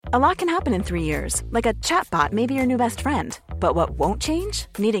A lot can happen in 3 years, like a chatbot may be your new best friend. But what won't change?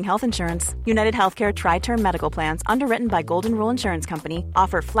 Needing health insurance. United Healthcare Tri-Term Medical Plans, underwritten by Golden Rule Insurance Company,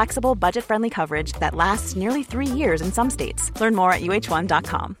 offer flexible, budget-friendly coverage that lasts nearly 3 years in some states. Learn more at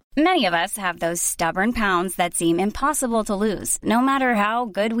uh1.com. Many of us have those stubborn pounds that seem impossible to lose, no matter how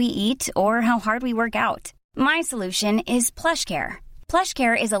good we eat or how hard we work out. My solution is PlushCare.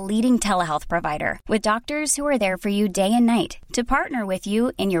 PlushCare is a leading telehealth provider with doctors who are there for you day and night to partner with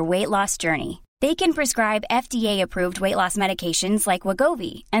you in your weight loss journey. They can prescribe FDA-approved weight loss medications like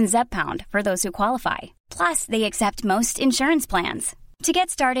Wegovy and Zepbound for those who qualify. Plus, they accept most insurance plans. To get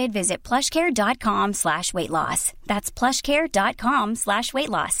started, visit plushcare.com/weightloss. That's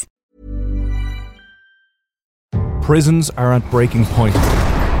plushcare.com/weightloss. Prisons are at breaking point.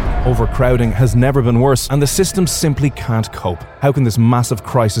 Overcrowding has never been worse, and the system simply can't cope. How can this massive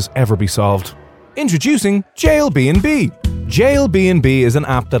crisis ever be solved? Introducing JailBnB. JailBnB is an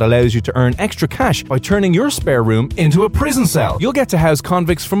app that allows you to earn extra cash by turning your spare room into a prison cell. You'll get to house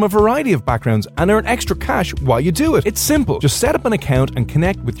convicts from a variety of backgrounds and earn extra cash while you do it. It's simple. Just set up an account and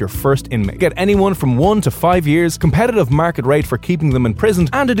connect with your first inmate. Get anyone from 1 to 5 years, competitive market rate for keeping them imprisoned,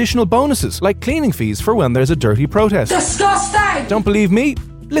 and additional bonuses like cleaning fees for when there's a dirty protest. Disgusting! Don't believe me?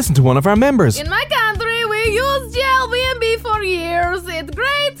 Listen to one of our members. In my country, we use JailBnB for years. It's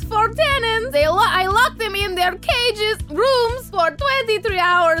great for tenants. I lock them in their cages, rooms for 23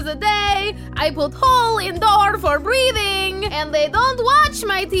 hours a day. I put hole in door for breathing. And they don't watch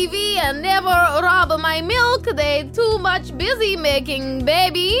my TV and never rob my milk. They too much busy making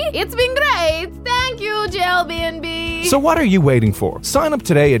baby. It's been great. Thank you, JailBnB. So what are you waiting for? Sign up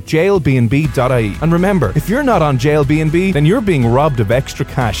today at jailbnb.ie. And remember, if you're not on JailBnB, then you're being robbed of extra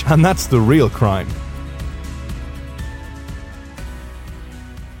cash, and that's the real crime.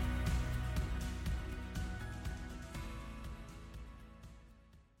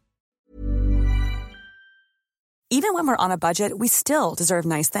 Even when we're on a budget, we still deserve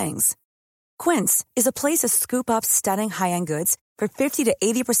nice things. Quince is a place to scoop up stunning high-end goods for 50 to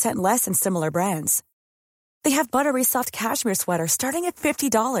 80% less than similar brands. They have buttery soft cashmere sweaters starting at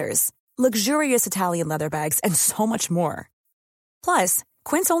 $50, luxurious Italian leather bags, and so much more. Plus,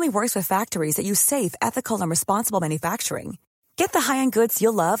 Quince only works with factories that use safe, ethical, and responsible manufacturing. Get the high-end goods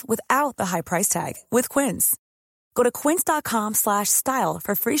you'll love without the high price tag with Quince. Go to quince.com/style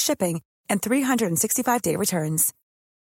for free shipping and 365-day returns.